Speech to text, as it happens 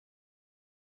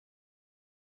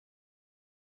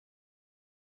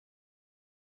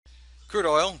Crude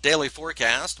oil daily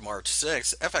forecast, March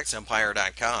 6th,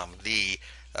 fxempire.com. The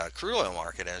crude oil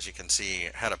market, as you can see,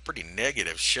 had a pretty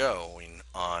negative showing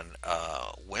on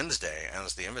Wednesday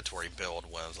as the inventory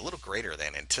build was a little greater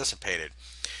than anticipated.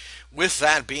 With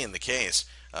that being the case,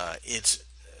 it's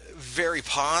very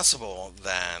possible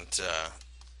that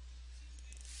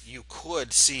you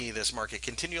could see this market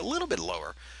continue a little bit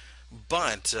lower.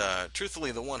 But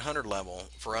truthfully, the 100 level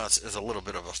for us is a little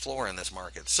bit of a floor in this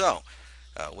market. So,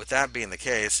 with that being the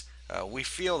case, we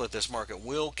feel that this market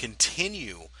will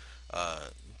continue uh,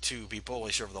 to be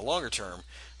bullish over the longer term,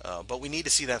 but we need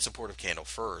to see that supportive candle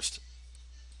first.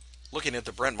 Looking at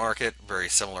the Brent market, very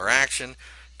similar action,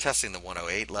 testing the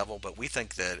 108 level, but we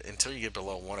think that until you get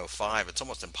below 105, it's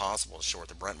almost impossible to short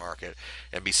the Brent market.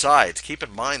 And besides, keep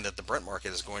in mind that the Brent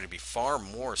market is going to be far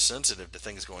more sensitive to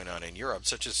things going on in Europe,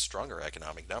 such as stronger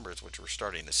economic numbers, which we're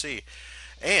starting to see,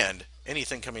 and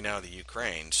anything coming out of the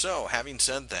Ukraine. So, having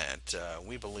said that,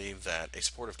 we believe that a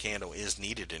supportive candle is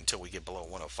needed until we get below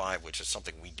 105, which is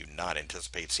something we do not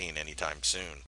anticipate seeing anytime soon.